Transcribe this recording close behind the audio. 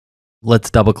let's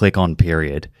double click on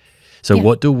period. So Yeah.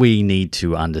 what do we need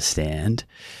to understand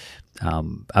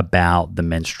about the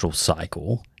menstrual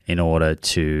cycle in order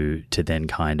to then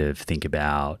kind of think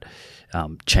about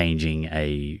changing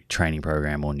a training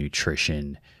program or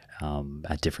nutrition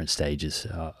at different stages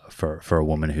for a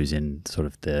woman who's in sort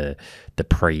of the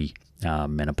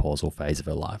pre-menopausal phase of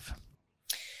her life?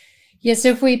 Yeah, so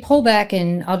if we pull back,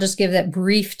 and I'll just give that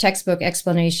brief textbook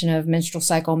explanation of menstrual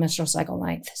cycle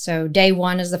length. So day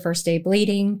 1 is the first day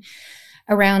bleeding.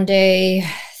 Around day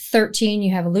 13,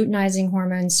 you have a luteinizing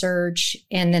hormone surge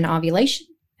and then ovulation.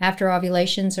 After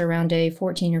ovulation, so around day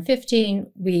 14 or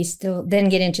 15, we still then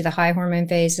get into the high hormone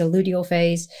phase, the luteal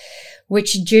phase,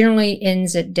 which generally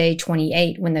ends at day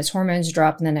 28 when those hormones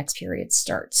drop and the next period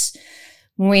starts.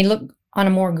 When we look on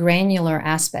a more granular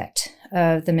aspect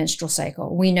of the menstrual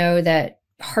cycle, we know that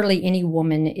hardly any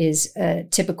woman is a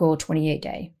typical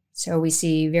 28-day. So we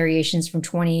see variations from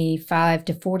 25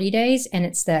 to 40 days, and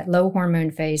it's that low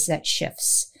hormone phase that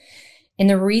shifts. And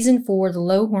the reason for the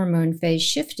low hormone phase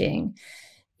shifting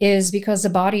is because the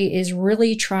body is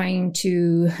really trying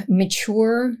to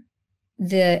mature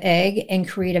the egg and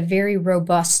create a very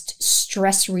robust,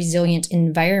 stress-resilient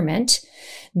environment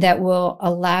that will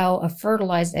allow a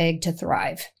fertilized egg to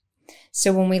thrive.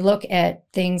 So when we look at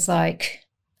things like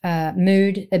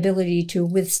mood, ability to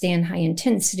withstand high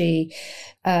intensity,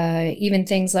 even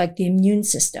things like the immune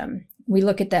system, we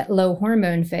look at that low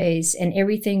hormone phase and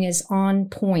everything is on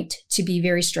point to be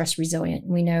very stress resilient.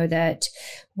 We know that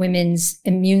women's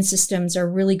immune systems are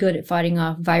really good at fighting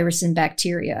off virus and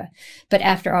bacteria. But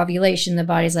after ovulation, the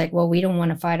body's like, well, we don't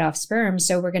want to fight off sperm,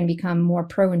 so we're going to become more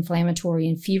pro-inflammatory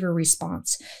and fever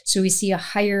response. So we see a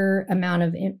higher amount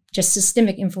of just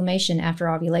systemic inflammation after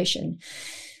ovulation.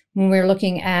 When we're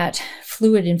looking at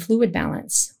fluid and fluid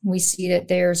balance, we see that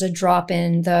there's a drop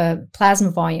in the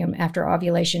plasma volume after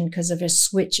ovulation because of a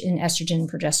switch in estrogen and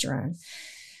progesterone.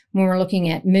 When we're looking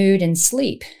at mood and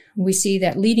sleep, we see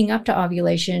that leading up to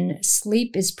ovulation,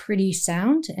 sleep is pretty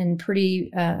sound and pretty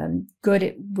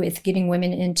good with getting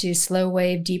women into slow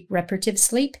wave, deep reparative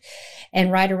sleep.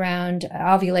 And right around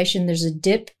ovulation, there's a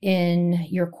dip in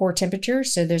your core temperature.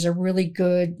 So there's a really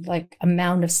good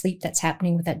amount of sleep that's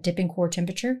happening with that dip in core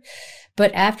temperature.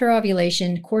 But after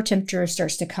ovulation, core temperature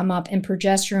starts to come up, and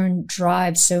progesterone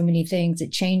drives so many things.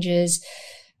 It changes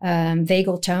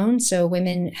vagal tone. So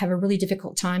women have a really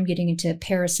difficult time getting into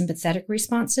parasympathetic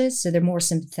responses. So they're more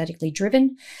sympathetically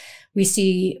driven. We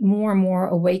see more and more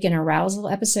awake and arousal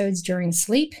episodes during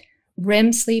sleep.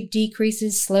 REM sleep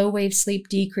decreases, slow wave sleep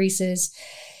decreases.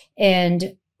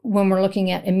 And when we're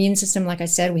looking at immune system, like I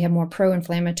said, we have more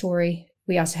pro-inflammatory.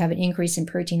 We also have an increase in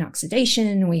protein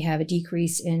oxidation. We have a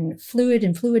decrease in fluid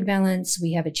and fluid balance.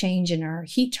 We have a change in our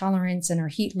heat tolerance and our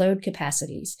heat load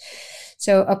capacities.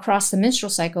 So across the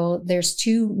menstrual cycle, there's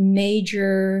 2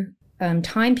 major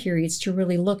time periods to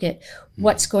really look at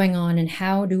what's going on and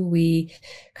how do we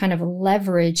kind of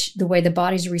leverage the way the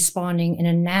body's responding in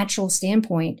a natural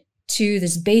standpoint to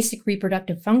this basic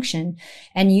reproductive function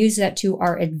and use that to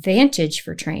our advantage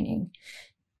for training.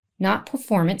 Not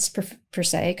performance per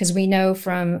se, because we know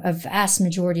from a vast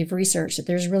majority of research that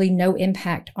there's really no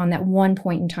impact on that one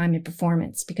point in time in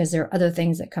performance, because there are other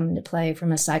things that come into play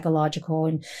from a psychological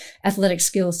and athletic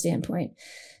skills standpoint.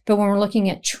 But when we're looking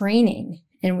at training,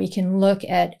 and we can look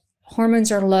at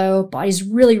hormones are low, body's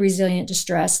really resilient to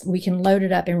stress, we can load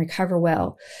it up and recover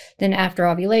well. Then after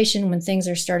ovulation, when things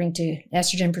are starting to,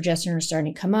 estrogen, progesterone are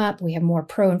starting to come up, we have more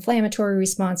pro-inflammatory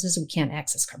responses. We can't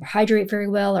access carbohydrate very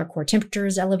well. Our core temperature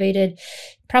is elevated.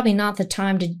 Probably not the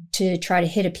time to try to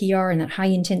hit a PR in that high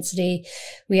intensity.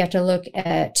 We have to look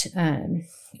at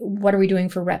what are we doing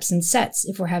for reps and sets?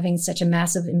 If we're having such a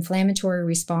massive inflammatory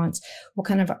response, what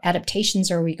kind of adaptations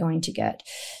are we going to get?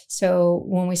 So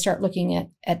when we start looking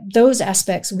at those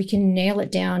aspects, we can nail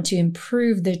it down to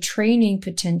improve the training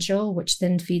potential, which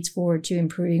then feeds forward to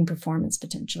improving performance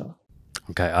potential.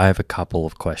 Okay, I have a couple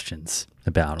of questions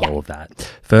about all of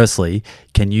that. Firstly,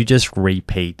 can you just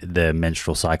repeat the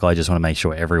menstrual cycle? I just want to make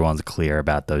sure everyone's clear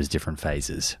about those different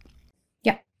phases.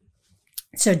 Yeah.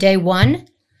 So day 1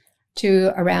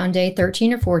 to around day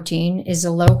 13 or 14 is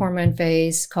a low hormone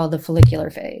phase called the follicular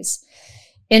phase.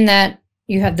 In that,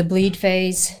 you have the bleed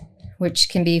phase, which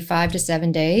can be 5 to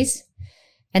 7 days.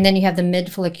 And then you have the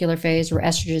mid-follicular phase where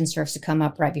estrogen starts to come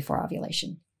up right before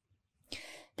ovulation.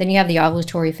 Then you have the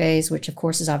ovulatory phase, which of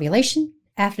course is ovulation.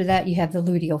 After that, you have the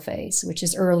luteal phase, which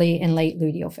is early and late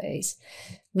luteal phase.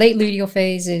 Late luteal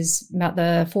phase is about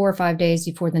the 4 or 5 days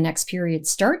before the next period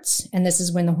starts. And this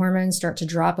is when the hormones start to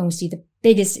drop and we see the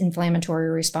biggest inflammatory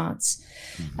response.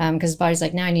 Because the body's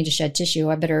like, now I need to shed tissue.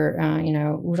 I better,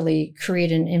 really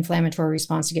create an inflammatory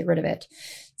response to get rid of it.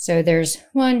 So there's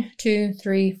 1, 2,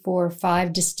 3, 4,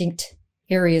 5 distinct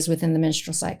areas within the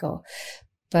menstrual cycle.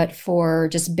 But for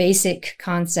just basic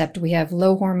concept, we have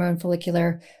low hormone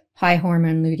follicular, high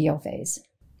hormone luteal phase.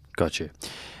 Got you.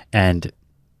 And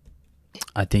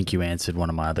I think you answered one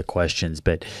of my other questions,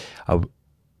 but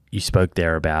you spoke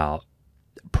there about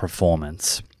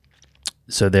performance.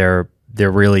 So there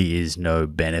really is no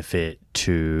benefit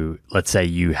to, let's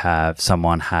say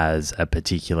someone has a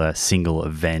particular single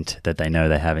event that they know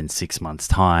they have in 6 months'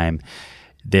 time.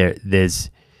 There's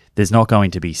not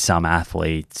going to be some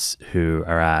athletes who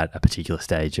are at a particular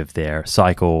stage of their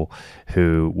cycle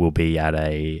who will be at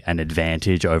an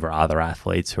advantage over other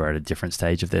athletes who are at a different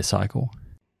stage of their cycle.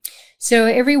 So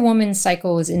every woman's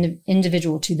cycle is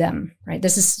individual to them, right?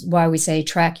 This is why we say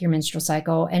track your menstrual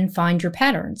cycle and find your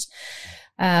patterns.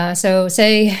 So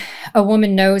say a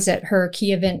woman knows that her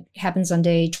key event happens on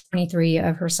day 23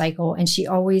 of her cycle, and she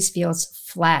always feels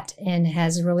flat and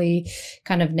has really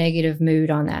kind of negative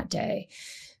mood on that day.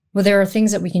 Well, there are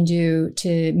things that we can do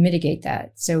to mitigate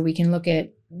that. So we can look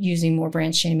at using more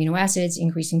branched chain amino acids,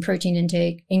 increasing protein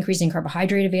intake, increasing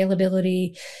carbohydrate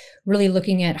availability, really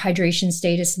looking at hydration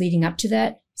status leading up to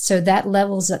that. So that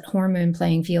levels that hormone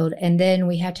playing field. And then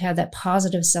we have to have that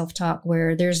positive self-talk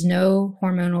where there's no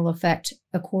hormonal effect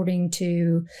according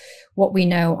to what we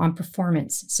know on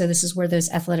performance. So this is where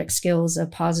those athletic skills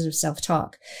of positive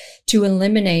self-talk to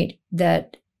eliminate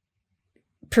that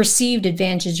perceived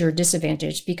advantage or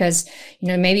disadvantage, because,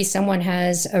 maybe someone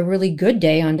has a really good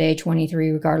day on day 23,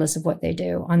 regardless of what they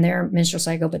do on their menstrual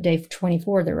cycle, but day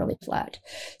 24, they're really flat.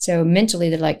 So mentally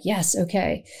they're like, yes,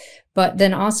 okay. But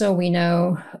then also we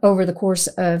know over the course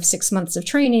of 6 months of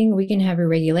training, we can have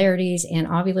irregularities and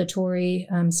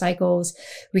ovulatory cycles.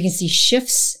 We can see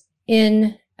shifts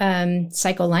in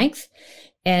cycle length.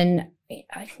 And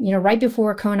right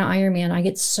before Kona Ironman, I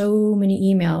get so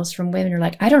many emails from women who are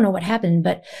like, I don't know what happened,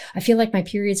 but I feel like my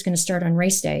period's going to start on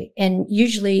race day. And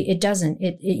usually it doesn't.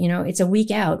 It's a week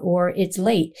out or it's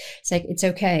late. It's like, it's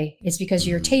okay. It's because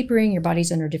you're tapering, your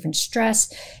body's under different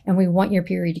stress, and we want your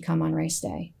period to come on race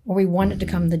day, or we want it to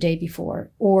come the day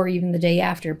before or even the day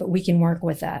after, but we can work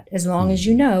with that. As long as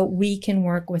we can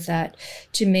work with that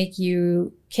to make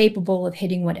you capable of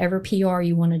hitting whatever PR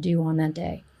you want to do on that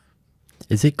day.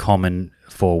 Is it common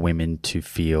for women to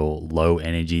feel low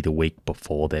energy the week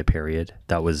before their period?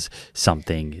 That was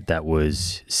something that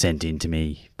was sent in to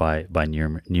me by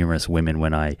numerous women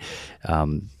when I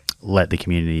let the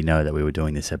community know that we were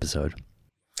doing this episode.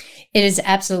 It is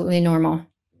absolutely normal.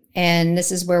 And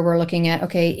this is where we're looking at,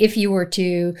 okay, if you were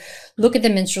to look at the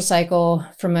menstrual cycle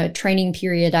from a training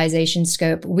periodization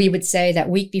scope, we would say that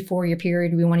week before your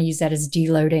period, we want to use that as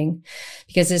deloading,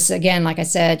 because this, again, like I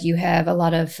said, you have a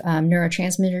lot of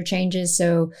neurotransmitter changes.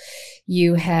 So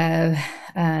you have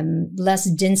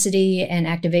less density and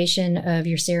activation of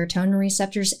your serotonin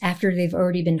receptors after they've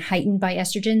already been heightened by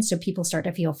estrogen. So people start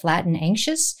to feel flat and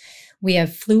anxious. We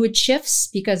have fluid shifts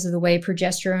because of the way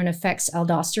progesterone affects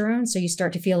aldosterone. So you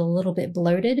start to feel a little bit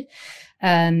bloated.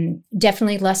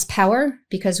 Definitely less power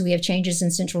because we have changes in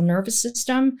central nervous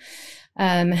system.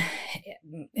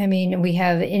 We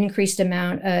have increased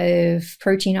amount of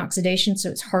protein oxidation,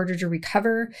 so it's harder to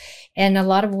recover. And a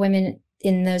lot of women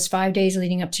in those 5 days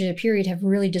leading up to the period have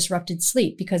really disrupted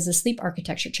sleep because the sleep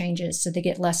architecture changes. So they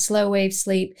get less slow wave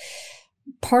sleep.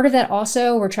 Part of that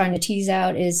also we're trying to tease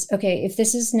out is, okay, if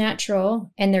this is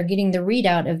natural and they're getting the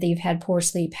readout of they've had poor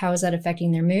sleep, how is that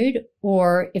affecting their mood?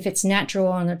 Or if it's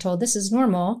natural and they're told this is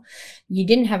normal, you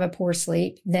didn't have a poor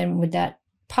sleep, then would that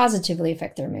positively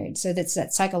affect their mood? So that's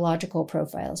that psychological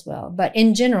profile as well. But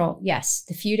in general, yes,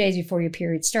 the few days before your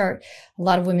period start, a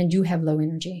lot of women do have low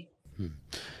energy.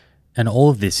 And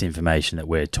all of this information that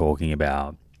we're talking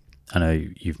about, I know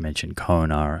you've mentioned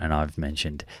Kona and I've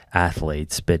mentioned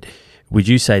athletes, but would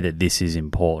you say that this is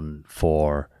important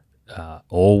for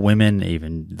all women,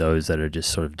 even those that are just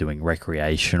sort of doing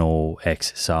recreational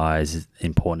exercise,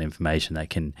 important information that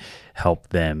can help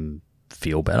them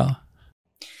feel better?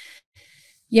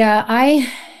 Yeah, I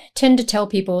tend to tell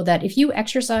people that if you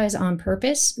exercise on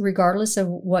purpose, regardless of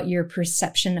what your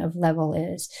perception of level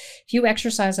is, if you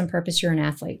exercise on purpose, you're an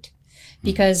athlete.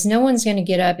 Because no one's going to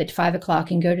get up at 5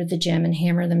 o'clock and go to the gym and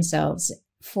hammer themselves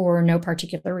for no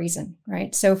particular reason,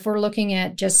 right? So if we're looking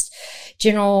at just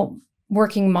general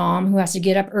working mom who has to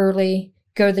get up early,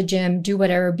 go to the gym, do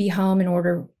whatever, be home in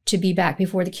order to be back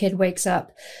before the kid wakes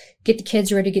up, get the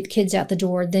kids ready, get the kids out the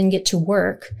door, then get to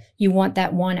work, you want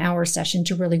that 1 hour session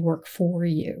to really work for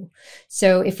you.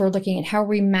 So if we're looking at how are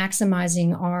we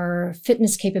maximizing our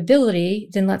fitness capability,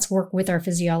 then let's work with our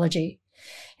physiology.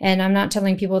 And I'm not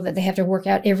telling people that they have to work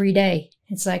out every day.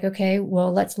 It's like, okay,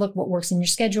 well, let's look what works in your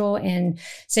schedule. And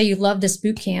say you love this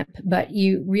boot camp, but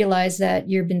you realize that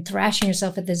you've been thrashing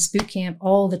yourself at this boot camp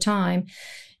all the time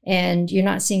and you're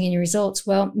not seeing any results.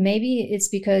 Well, maybe it's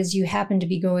because you happen to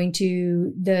be going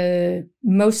to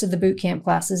most of the boot camp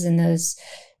classes in those,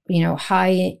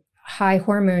 high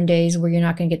hormone days where you're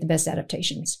not going to get the best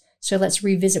adaptations. So let's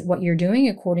revisit what you're doing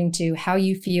according to how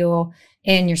you feel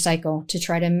and your cycle to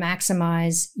try to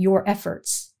maximize your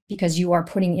efforts, because you are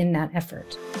putting in that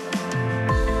effort.